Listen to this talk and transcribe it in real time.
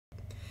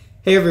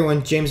Hey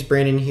everyone, James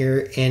Brandon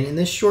here, and in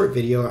this short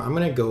video I'm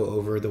going to go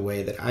over the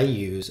way that I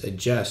use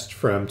Adjust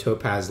from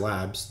Topaz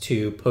Labs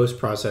to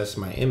post-process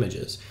my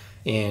images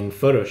in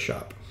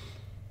Photoshop.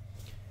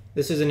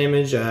 This is an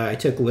image I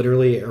took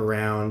literally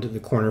around the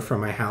corner from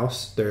my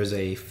house. There's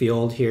a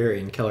field here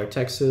in Keller,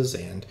 Texas,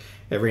 and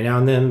every now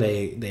and then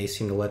they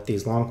seem to let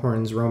these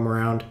longhorns roam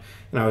around.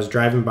 And I was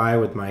driving by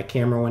with my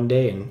camera one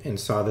day and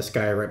saw this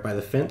guy right by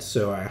the fence,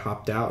 so I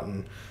hopped out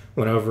and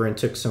went over and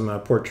took some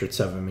portraits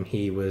of him, and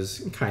he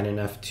was kind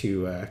enough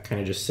to kind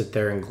of just sit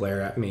there and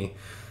glare at me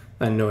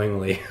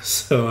unknowingly.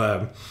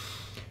 So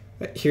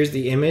here's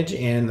the image,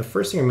 and the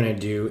first thing I'm going to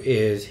do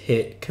is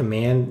hit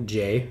Command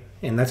J,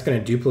 and that's going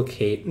to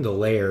duplicate the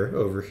layer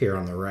over here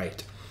on the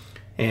right.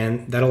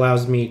 And that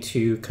allows me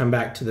to come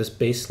back to this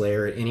base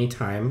layer at any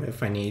time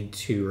if I need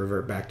to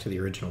revert back to the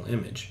original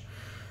image.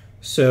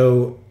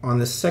 So on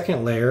the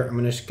second layer,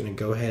 I'm just going to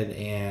go ahead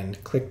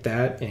and click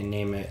that and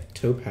name it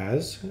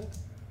Topaz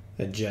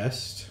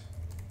Adjust.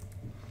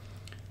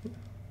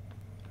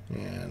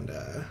 And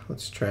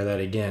let's try that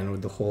again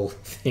with the whole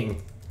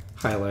thing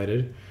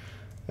highlighted.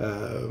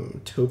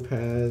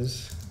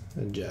 Topaz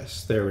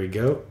Adjust. There we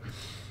go.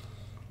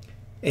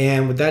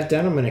 And with that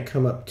done, I'm going to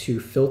come up to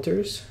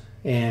Filters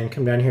and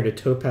come down here to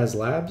Topaz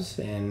Labs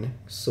and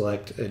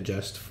select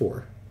Adjust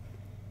 4.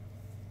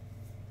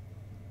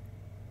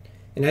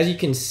 And as you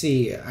can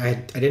see, I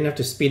didn't have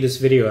to speed this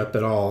video up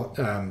at all.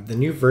 The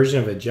new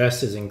version of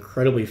Adjust is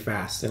incredibly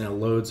fast and it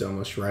loads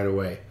almost right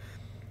away.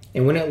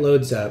 And when it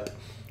loads up,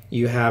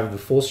 you have the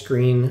full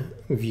screen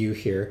view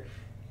here,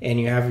 and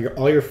you have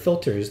all your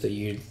filters that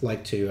you'd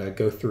like to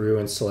go through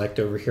and select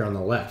over here on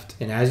the left.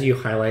 And as you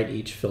highlight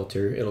each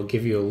filter, it'll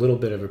give you a little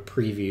bit of a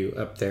preview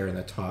up there in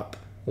the top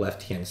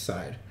left-hand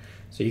side.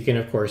 So you can,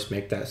 of course,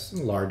 make that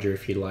larger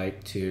if you'd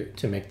like to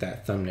make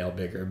that thumbnail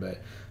bigger,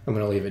 but I'm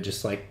going to leave it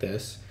just like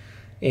this.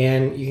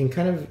 And you can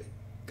kind of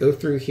go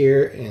through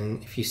here,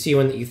 and if you see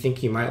one that you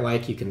think you might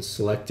like, you can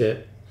select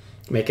it,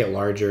 make it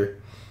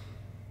larger.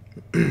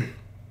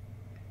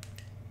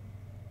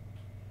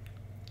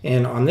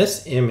 And on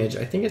this image,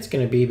 I think it's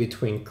going to be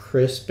between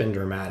crisp and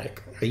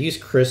dramatic. I use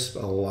crisp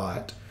a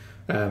lot.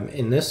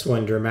 In this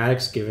one,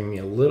 dramatic's giving me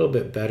a little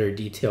bit better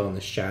detail in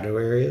the shadow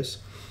areas.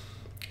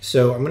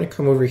 So I'm going to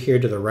come over here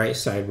to the right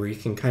side where you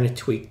can kind of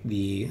tweak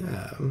the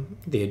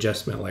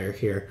adjustment layer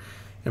here.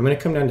 I'm going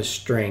to come down to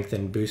strength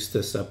and boost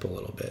this up a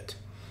little bit.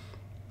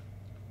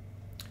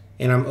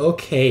 And I'm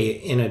okay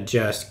in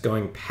Adjust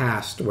going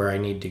past where I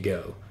need to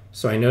go.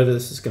 So I know that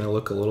this is going to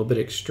look a little bit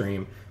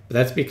extreme, but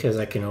that's because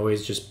I can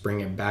always just bring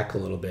it back a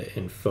little bit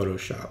in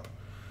Photoshop.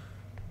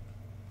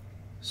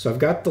 So I've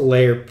got the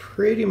layer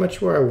pretty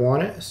much where I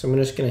want it, so I'm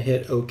just going to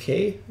hit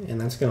OK,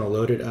 and that's going to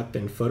load it up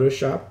in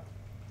Photoshop.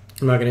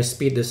 I'm not going to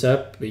speed this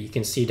up, but you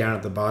can see down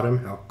at the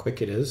bottom how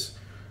quick it is.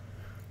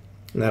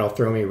 And that'll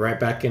throw me right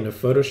back into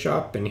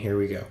Photoshop, and here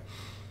we go.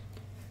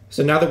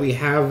 So now that we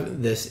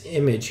have this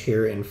image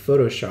here in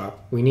Photoshop,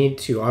 we need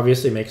to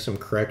obviously make some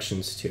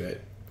corrections to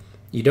it.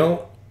 You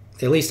don't,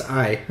 at least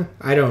I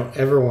don't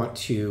ever want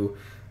to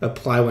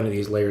apply one of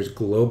these layers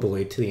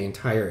globally to the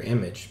entire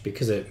image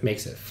because it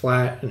makes it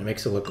flat and it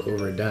makes it look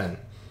overdone.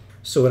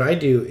 So what I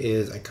do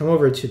is I come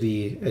over to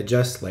the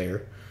Adjust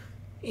layer,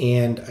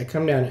 and I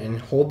come down and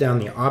hold down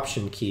the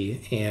Option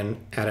key and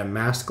add a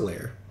mask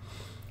layer.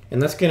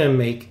 And that's going to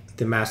make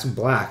the mask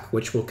black,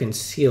 which will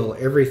conceal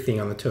everything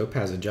on the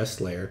Topaz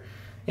Adjust layer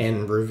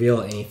and reveal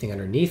anything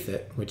underneath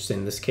it, which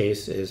in this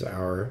case is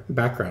our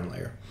background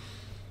layer.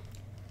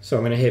 So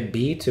I'm going to hit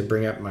B to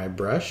bring up my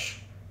brush.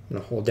 I'm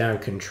going to hold down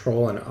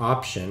Control and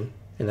Option,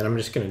 and then I'm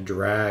just going to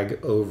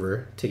drag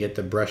over to get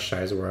the brush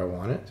size where I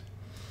want it.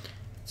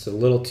 It's a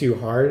little too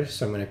hard,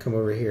 so I'm going to come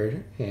over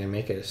here and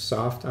make it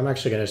soft. I'm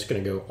actually just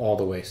going to go all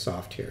the way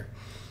soft here.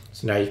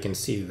 So now you can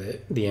see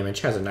that the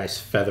image has a nice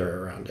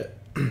feather around it.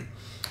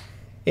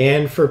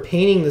 And for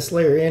painting this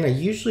layer in, I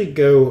usually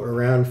go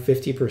around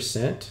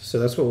 50%. So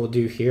that's what we'll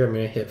do here. I'm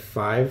going to hit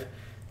 5,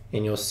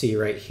 and you'll see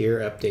right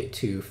here, update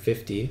to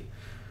 50.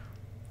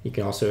 You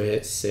can also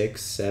hit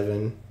 6,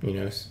 7. You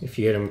know, if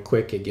you hit them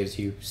quick, it gives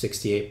you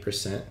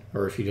 68%.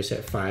 Or if you just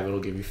hit 5,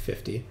 it'll give you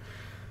 50.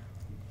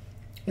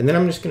 And then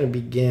I'm just going to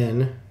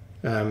begin,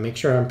 make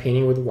sure I'm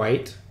painting with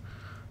white.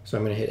 So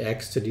I'm going to hit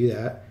X to do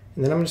that.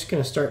 And then I'm just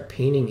going to start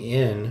painting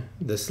in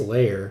this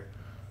layer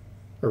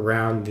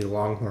around the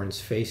longhorn's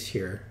face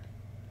here,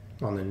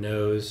 on the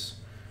nose,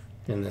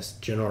 in this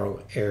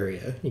general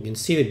area. You can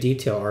see the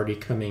detail already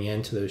coming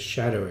into those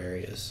shadow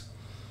areas.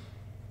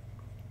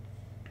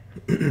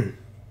 And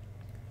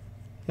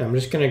I'm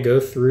just going to go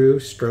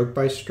through stroke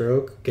by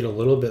stroke, get a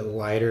little bit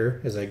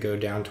lighter as I go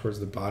down towards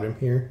the bottom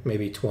here,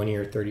 maybe 20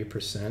 or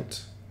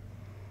 30%.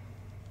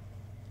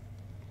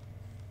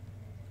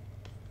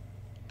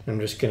 I'm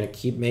just going to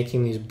keep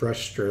making these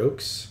brush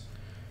strokes.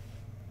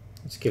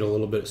 Let's get a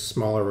little bit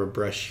smaller of a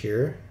brush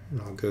here,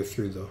 and I'll go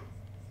through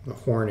the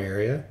horn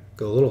area,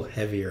 go a little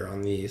heavier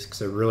on these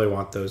because I really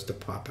want those to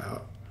pop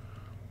out.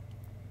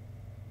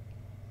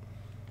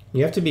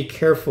 You have to be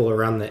careful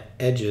around the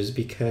edges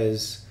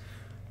because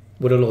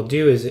what it'll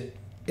do is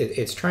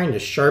it's trying to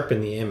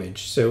sharpen the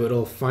image. So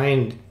it'll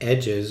find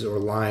edges or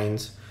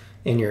lines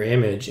in your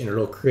image and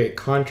it'll create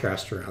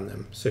contrast around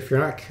them. So if you're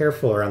not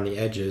careful around the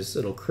edges,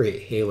 it'll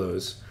create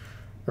halos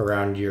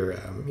around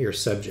your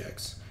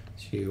subjects.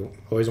 So you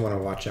always want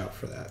to watch out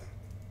for that.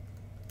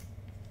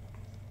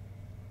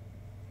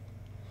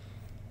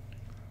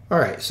 All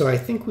right, so I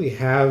think we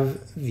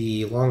have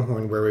the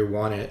longhorn where we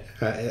want it.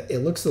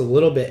 It looks a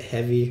little bit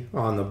heavy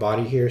on the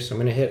body here, so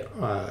I'm going to hit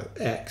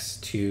X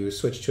to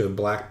switch to a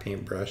black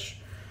paintbrush.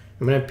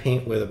 I'm going to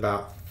paint with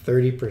about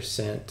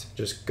 30%,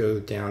 just go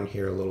down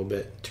here a little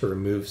bit to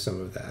remove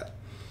some of that.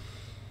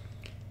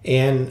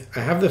 And I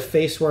have the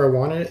face where I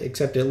want it,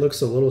 except it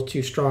looks a little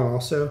too strong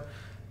also.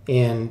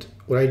 And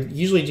what I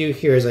usually do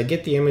here is I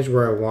get the image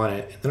where I want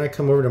it, and then I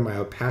come over to my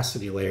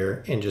opacity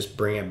layer and just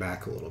bring it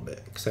back a little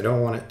bit because I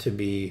don't want it to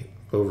be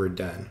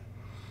overdone.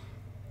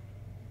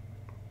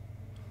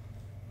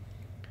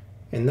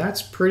 And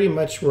that's pretty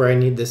much where I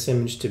need this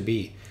image to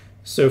be.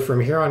 So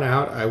from here on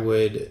out, I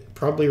would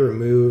probably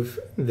remove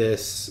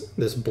this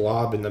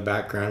blob in the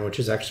background, which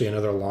is actually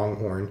another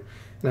longhorn.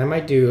 And I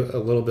might do a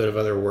little bit of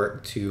other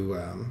work to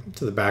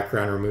the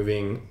background,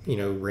 removing, you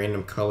know,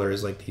 random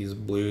colors like these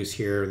blues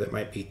here that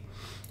might be,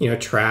 you know,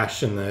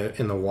 trash in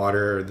the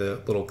water or the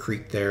little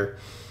creek there.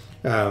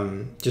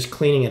 Just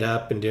cleaning it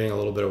up and doing a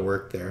little bit of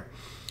work there.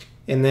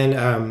 And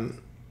then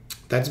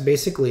that's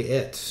basically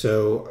it.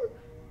 So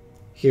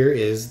here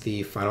is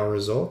the final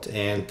result,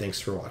 and thanks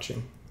for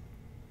watching.